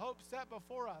 18, the hope set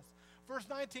before us. Verse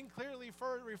 19 clearly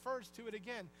refers to it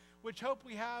again, which hope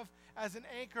we have as an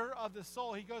anchor of the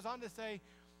soul. He goes on to say,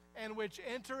 and which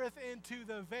entereth into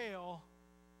the veil,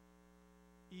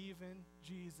 even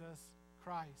Jesus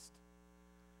Christ.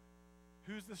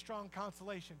 Who's the strong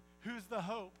consolation? Who's the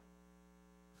hope?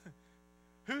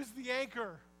 Who's the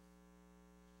anchor?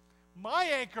 My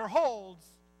anchor holds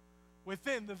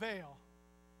within the veil.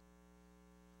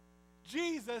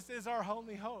 Jesus is our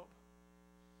only hope.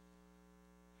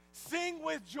 Sing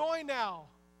with joy now.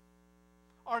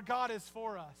 Our God is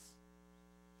for us.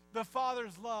 The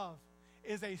Father's love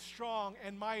is a strong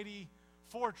and mighty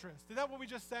fortress. Is that what we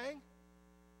just sang?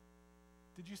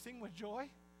 Did you sing with joy?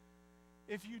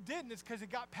 If you didn't, it's because it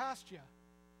got past you.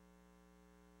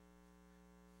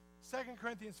 2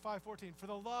 Corinthians 5:14, for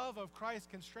the love of Christ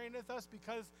constraineth us,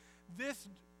 because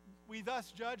we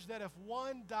thus judge that if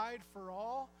one died for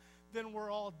all, then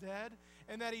we're all dead,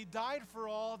 and that he died for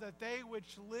all, that they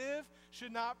which live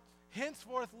should not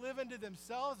henceforth live unto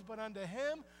themselves, but unto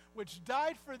him which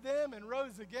died for them and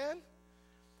rose again.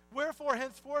 Wherefore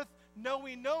henceforth know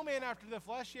we no man after the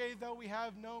flesh, yea, though we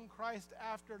have known Christ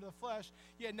after the flesh,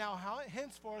 yet now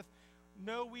henceforth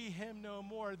know we him no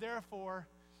more. Therefore,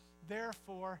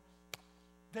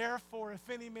 if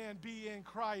any man be in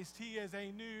Christ, he is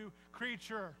a new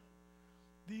creature.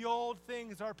 The old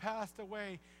things are passed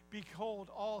away. Behold,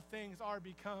 all things are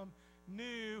become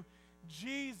new.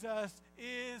 Jesus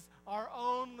is our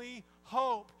only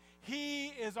hope. He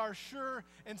is our sure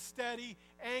and steady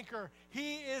anchor.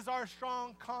 He is our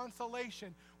strong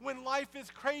consolation. When life is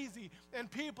crazy and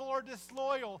people are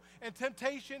disloyal and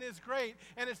temptation is great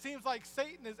and it seems like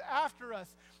Satan is after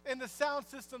us and the sound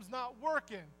system's not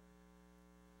working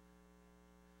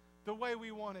the way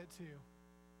we want it to.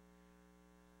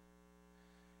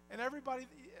 And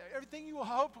everything you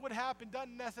hoped would happen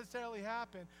doesn't necessarily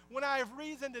happen. When I have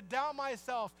reason to doubt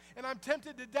myself and I'm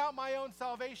tempted to doubt my own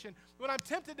salvation, when I'm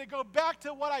tempted to go back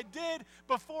to what I did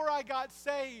before I got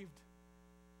saved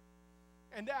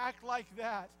and to act like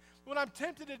that, when I'm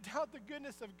tempted to doubt the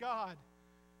goodness of God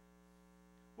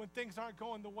when things aren't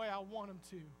going the way I want them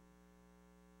to,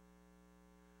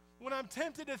 when I'm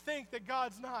tempted to think that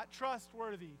God's not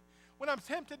trustworthy, when I'm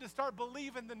tempted to start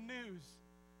believing the news,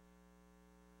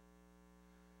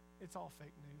 it's all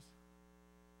fake news.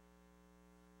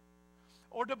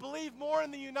 Or to believe more in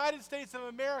the United States of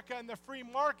America and the free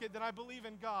market than I believe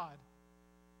in God.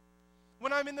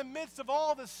 When I'm in the midst of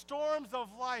all the storms of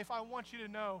life, I want you to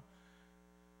know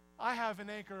I have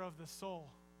an anchor of the soul.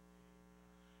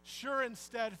 Sure and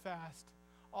steadfast.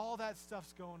 All that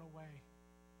stuff's going away.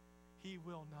 He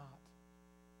will not.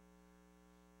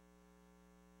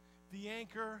 The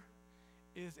anchor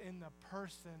is in the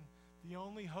person, the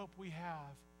only hope we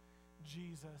have,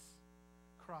 Jesus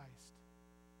Christ.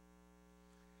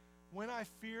 When I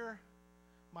fear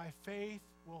my faith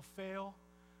will fail,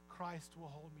 Christ will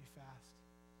hold me fast.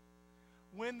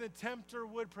 When the tempter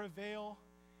would prevail,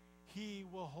 he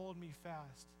will hold me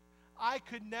fast. I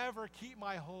could never keep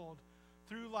my hold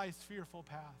through life's fearful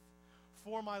path,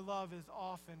 for my love is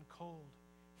often cold.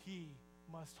 He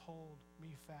must hold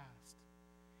me fast.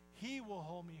 He will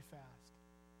hold me fast.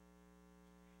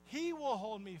 He will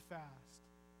hold me fast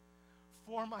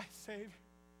for my Savior.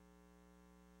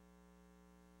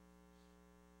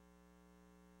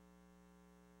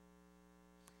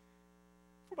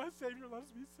 For my Savior loves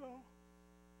me so.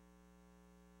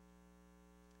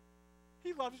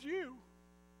 He loves you.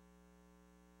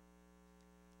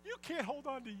 You can't hold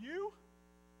on to you.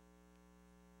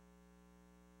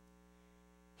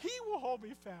 He will hold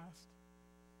me fast.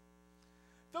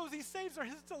 Those he saves are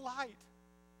his delight.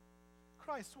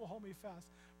 Christ will hold me fast.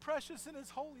 Precious in his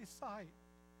holy sight.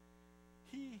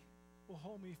 He will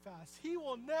hold me fast. He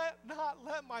will not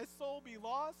let my soul be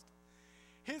lost.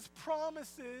 His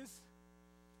promises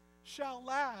shall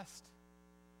last.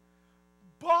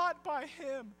 Bought by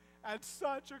him at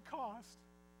such a cost.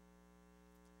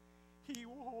 He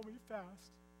will hold me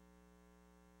fast.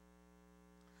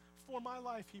 For my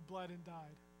life he bled and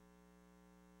died.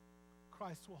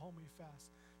 Christ will hold me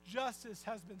fast. Justice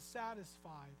has been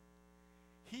satisfied.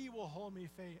 He will hold me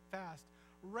fast.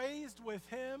 Raised with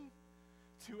him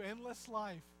to endless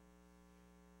life.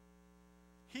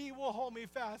 He will hold me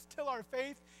fast till our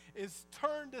faith is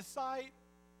turned to sight.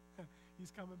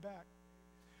 He's coming back.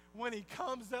 When he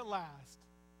comes at last,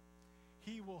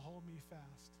 he will hold me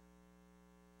fast.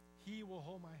 He will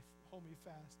hold me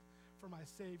fast, for my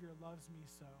Savior loves me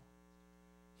so.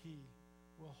 He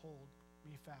will hold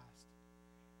me fast.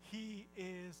 He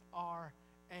is our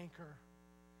anchor.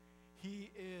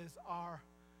 He is our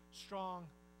strong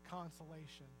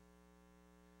consolation.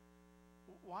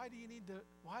 Why do you need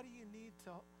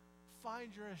to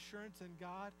find your assurance in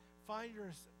God? Find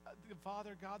your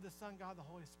Father, God the Son, God the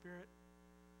Holy Spirit?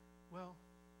 Well,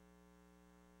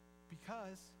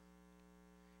 because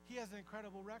he has an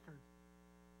incredible record.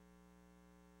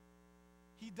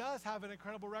 He does have an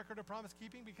incredible record of promise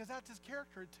keeping because that's his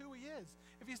character. It's who he is.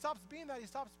 If he stops being that, he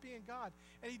stops being God.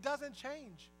 And he doesn't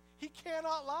change. He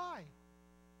cannot lie.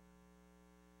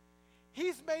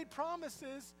 He's made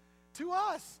promises to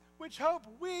us, which hope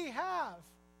we have.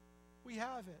 We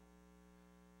have it.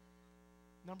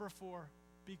 Number 4,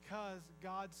 because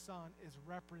God's Son is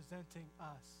representing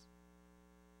us.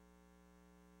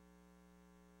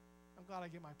 I'm glad I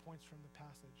get my points from the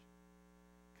passage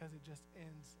because it just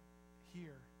ends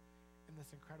here in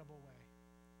this incredible way.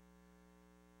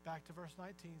 Back to verse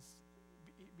 19,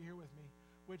 be here with me.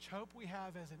 Which hope we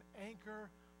have as an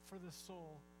anchor for the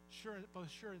soul,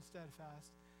 both sure and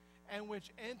steadfast, and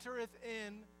which entereth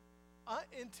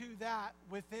into that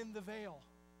within the veil.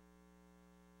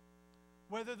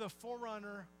 Whither the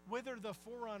forerunner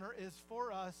is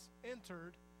for us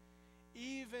entered,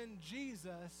 even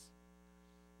Jesus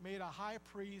made a high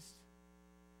priest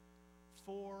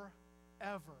forever.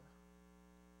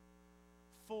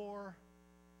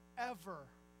 Forever.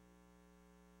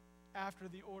 After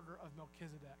the order of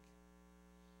Melchizedek.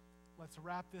 Let's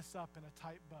wrap this up in a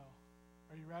tight bow.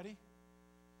 Are you ready?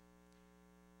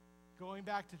 Going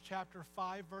back to chapter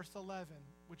 5, verse 11,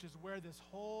 which is where this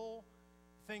whole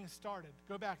thing started.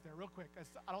 Go back there real quick.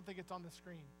 I don't think it's on the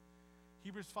screen.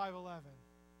 Hebrews 5:11.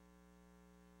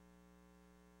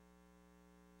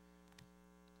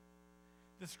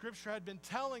 The scripture had been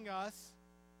telling us,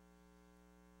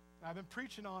 I've been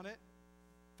preaching on it,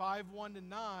 5:1 to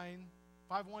 9,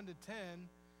 5:1 to 10,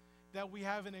 that we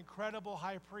have an incredible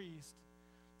high priest.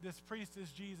 This priest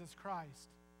is Jesus Christ.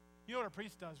 You know what a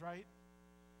priest does, right?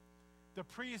 The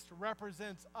priest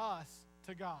represents us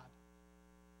to God.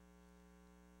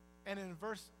 And in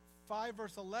verse 5,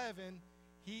 verse 11,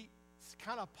 he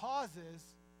kind of pauses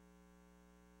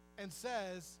and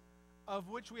says, of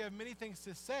which we have many things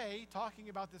to say, talking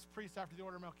about this priest after the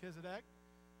order of Melchizedek,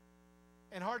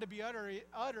 and hard to be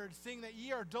uttered, seeing that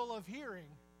ye are dull of hearing.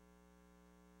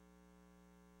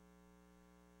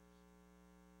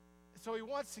 So he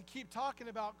wants to keep talking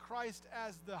about Christ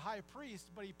as the high priest,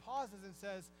 but he pauses and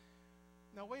says,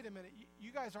 now wait a minute,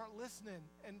 you guys aren't listening.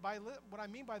 And what I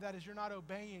mean by that is you're not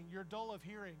obeying. You're dull of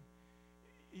hearing.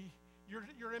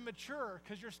 you're immature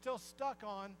because you're still stuck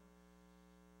on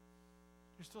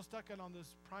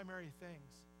those primary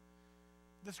things.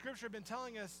 The scripture had been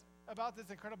telling us about this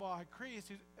incredible high priest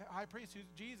who's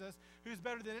Jesus, who's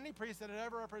better than any priest that had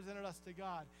ever represented us to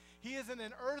God. He isn't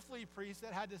an earthly priest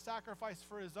that had to sacrifice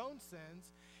for his own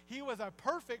sins. He was a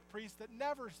perfect priest that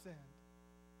never sinned.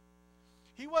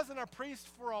 He wasn't a priest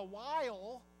for a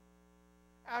while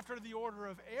after the order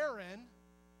of Aaron.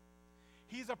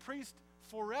 He's a priest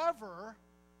forever.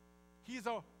 He's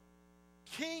a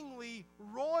kingly,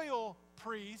 royal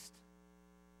priest.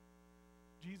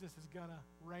 Jesus is going to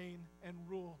reign and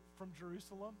rule from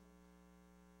Jerusalem.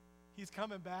 He's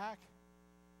coming back.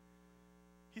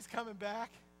 He's coming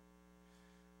back.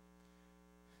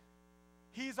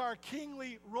 He's our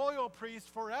kingly, royal priest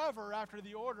forever after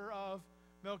the order of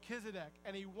Melchizedek.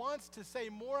 And he wants to say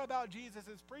more about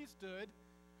Jesus' priesthood,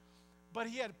 but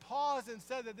he had paused and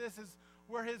said that this is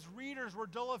where his readers were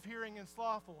dull of hearing and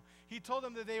slothful. He told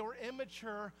them that they were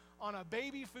immature on a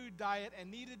baby food diet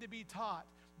and needed to be taught.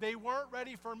 They weren't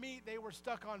ready for meat. They were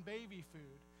stuck on baby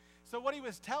food. So what he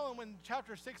was telling in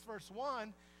chapter 6, verse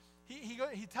 1,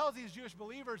 he tells these Jewish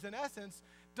believers, in essence,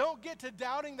 don't get to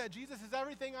doubting that Jesus is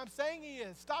everything I'm saying he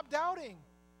is. Stop doubting.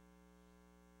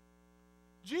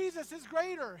 Jesus is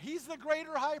greater. He's the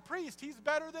greater high priest. He's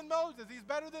better than Moses. He's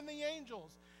better than the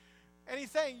angels. And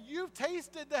he's saying, you've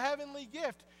tasted the heavenly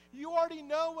gift. You already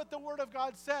know what the Word of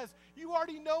God says. You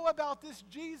already know about this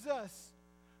Jesus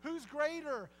who's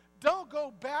greater. Don't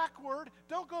go backward.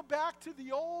 Don't go back to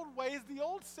the old ways, the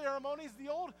old ceremonies, the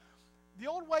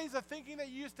old ways of thinking that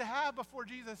you used to have before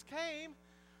Jesus came.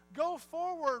 Go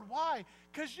forward. Why?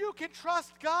 Because you can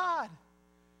trust God.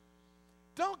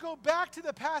 Don't go back to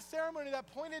the past ceremony that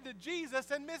pointed to Jesus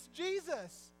and miss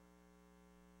Jesus.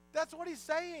 That's what he's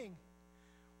saying.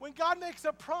 When God makes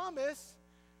a promise,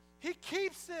 he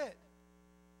keeps it.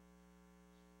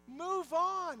 Move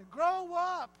on. Grow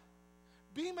up.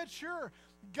 Be mature.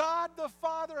 God the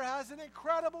Father has an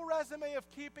incredible resume of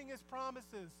keeping his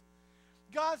promises.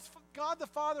 God the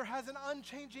Father has an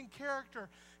unchanging character.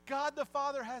 God the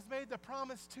Father has made the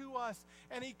promise to us,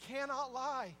 and he cannot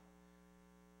lie.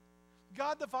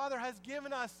 God the Father has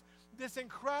given us this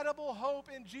incredible hope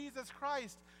in Jesus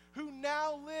Christ, who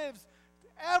now lives,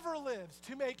 ever lives,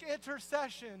 to make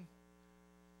intercession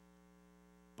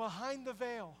behind the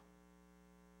veil.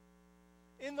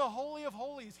 In the Holy of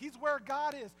Holies, he's where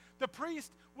God is. The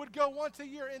priest would go once a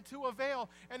year into a veil,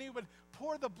 and he would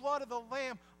pour the blood of the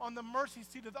Lamb on the mercy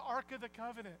seat of the Ark of the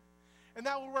Covenant. And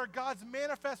that was where God's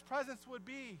manifest presence would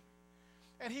be.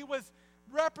 And he was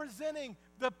representing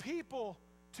the people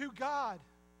to God.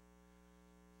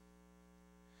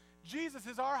 Jesus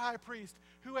is our high priest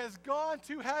who has gone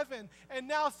to heaven and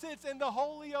now sits in the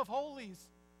Holy of Holies.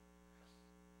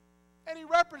 And he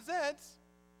represents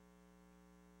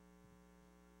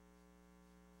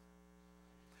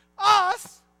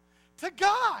us to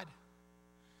God.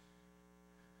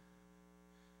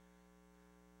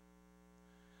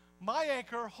 My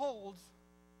anchor holds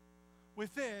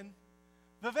within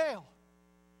the veil.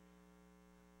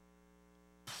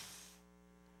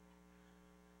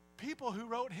 People who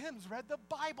wrote hymns read the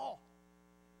Bible.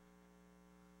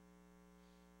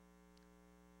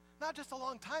 Not just a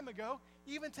long time ago,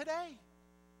 even today.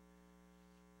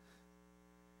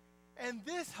 And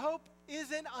this hope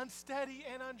isn't unsteady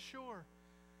and unsure.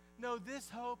 No, this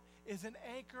hope is an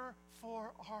anchor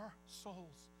for our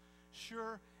souls,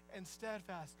 sure and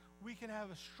steadfast. We can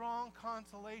have a strong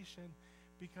consolation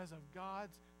because of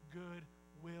God's good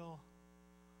will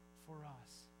for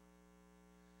us.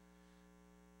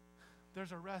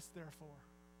 There's a rest, therefore,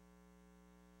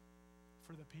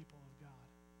 for the people of God.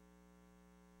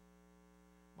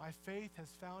 My faith has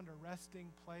found a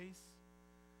resting place,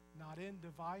 not in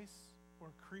device or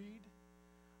creed.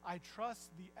 I trust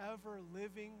the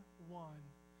ever-living one.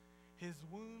 His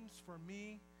wounds for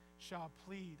me shall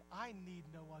plead. I need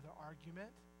no other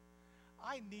argument.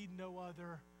 I need no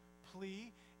other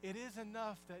plea. It is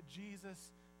enough that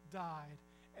Jesus died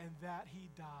and that he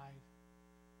died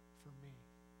for me.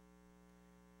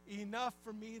 Enough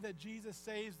for me that Jesus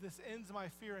saves. This ends my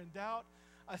fear and doubt.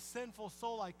 A sinful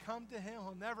soul, I come to him.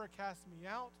 He'll never cast me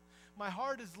out. My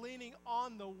heart is leaning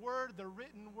on the word, the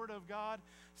written word of God.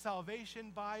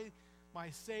 Salvation by my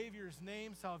Savior's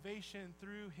name. Salvation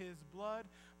through his blood.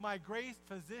 My great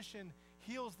physician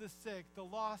heals the sick. The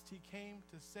lost he came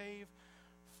to save.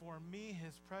 For me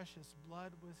his precious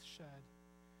blood was shed.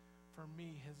 For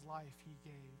me his life he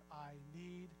gave. I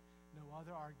need no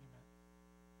other argument.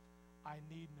 I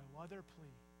need no other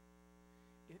plea.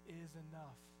 It is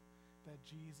enough that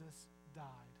Jesus died.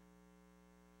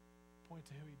 Point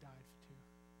to who he died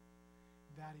to.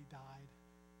 that he died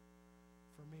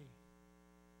for me.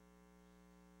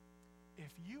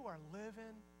 If you are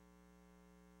living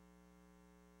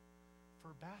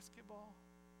for basketball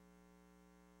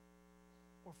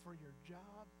or for your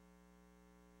job,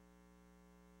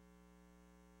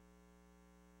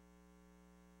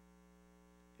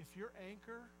 if your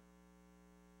anchor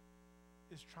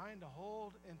is trying to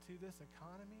hold into this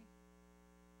economy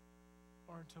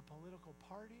or into a political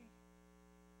party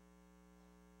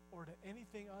or to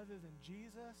anything other than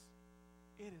Jesus,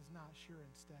 it is not sure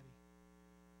and steady.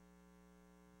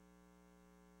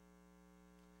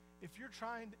 If you're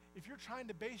trying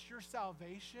to base your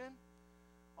salvation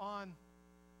on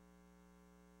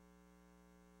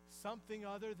something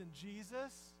other than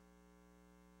Jesus,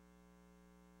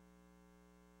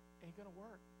 ain't gonna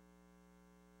work.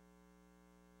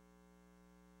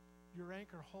 Your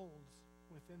anchor holds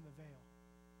within the veil.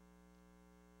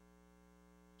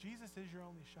 Jesus is your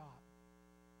only shot.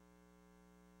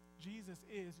 Jesus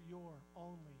is your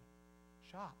only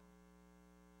shot.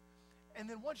 And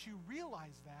then once you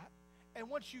realize that, and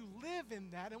once you live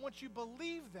in that, and once you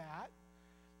believe that,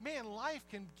 man, life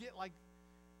can get like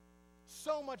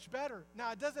so much better.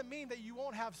 Now, it doesn't mean that you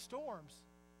won't have storms.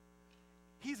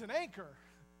 He's an anchor.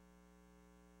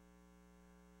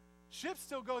 Ships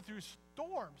still go through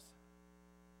storms.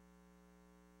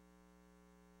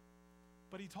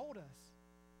 But he told us,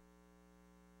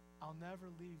 I'll never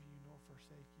leave you nor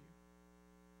forsake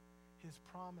you. His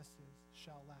promises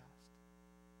shall last.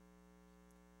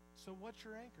 So what's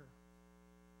your anchor?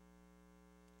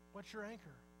 What's your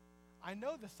anchor? I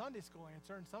know the Sunday school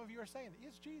answer, and some of you are saying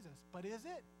it's Jesus, but is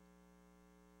it?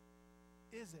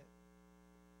 Is it?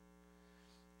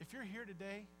 If you're here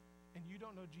today and you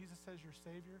don't know Jesus as your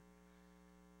Savior,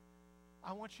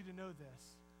 I want you to know this.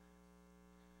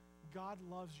 God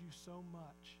loves you so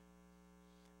much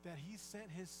that he sent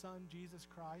his Son, Jesus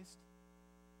Christ,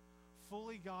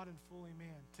 fully God and fully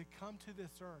man, to come to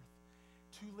this earth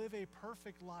to live a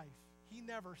perfect life. He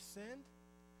never sinned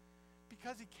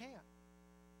because he can't.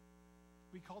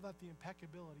 We call that the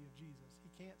impeccability of Jesus.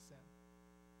 He can't sin.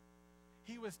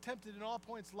 He was tempted in all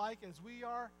points like as we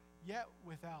are, yet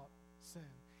without sin.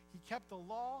 He kept the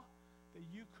law that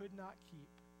you could not keep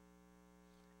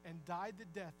and died the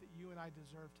death that you and I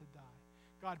deserve to die.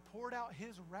 God poured out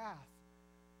his wrath,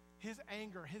 his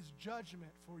anger, his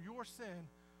judgment for your sin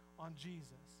on Jesus.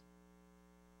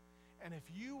 And if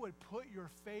you would put your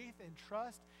faith and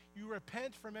trust, you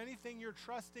repent from anything you're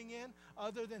trusting in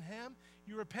other than him.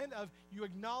 You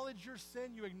acknowledge your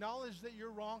sin. You acknowledge that you're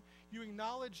wrong. You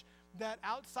acknowledge that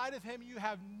outside of him you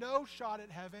have no shot at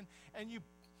heaven. And you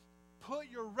put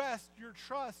your rest, your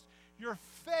trust, your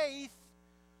faith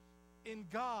in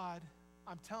God.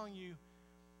 I'm telling you,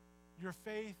 your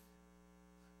faith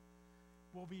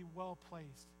will be well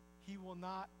placed. He's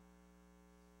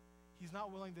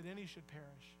not willing that any should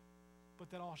perish, but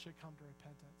that all should come to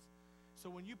repentance. So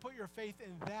when you put your faith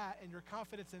in that and your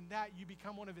confidence in that, you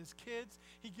become one of his kids.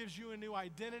 He gives you a new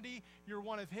identity. You're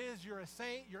one of his. You're a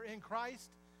saint. You're in Christ.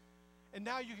 And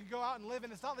now you can go out and live.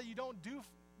 And it's not that you don't do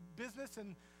business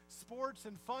and sports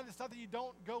and fun. It's not that you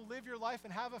don't go live your life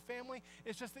and have a family.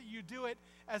 It's just that you do it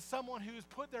as someone who's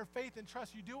put their faith and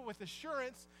trust. You do it with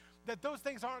assurance that those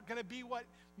things aren't going to be what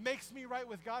makes me right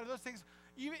with God. Those things,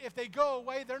 even if they go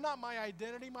away, they're not my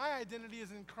identity. My identity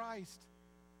is in Christ.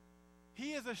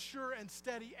 He is a sure and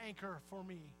steady anchor for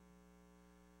me.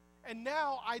 And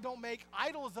now I don't make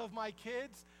idols of my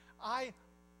kids. I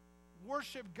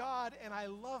worship God and I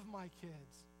love my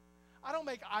kids. I don't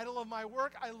make idol of my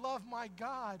work. I love my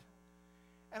God.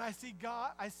 And I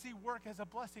see work as a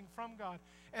blessing from God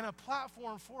and a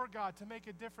platform for God to make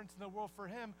a difference in the world for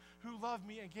him who loved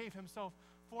me and gave himself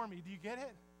for me. Do you get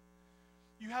it?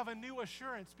 You have a new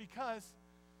assurance because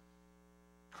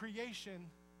creation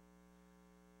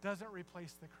doesn't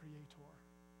replace the Creator.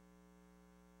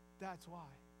 That's why.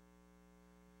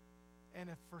 And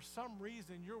if for some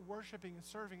reason you're worshiping and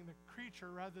serving the creature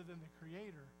rather than the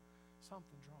Creator,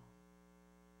 something's wrong.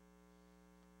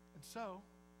 And so,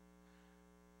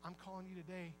 I'm calling you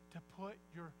today to put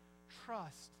your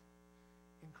trust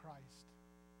in Christ.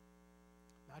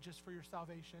 Not just for your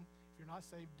salvation. If you're not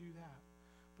saved, do that.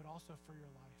 But also for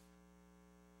your life.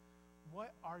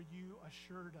 What are you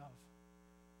assured of?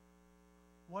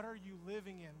 What are you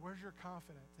living in? Where's your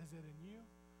confidence? Is it in you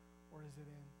or is it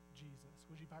in Jesus?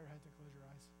 Would you bow your heads and close your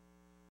eyes?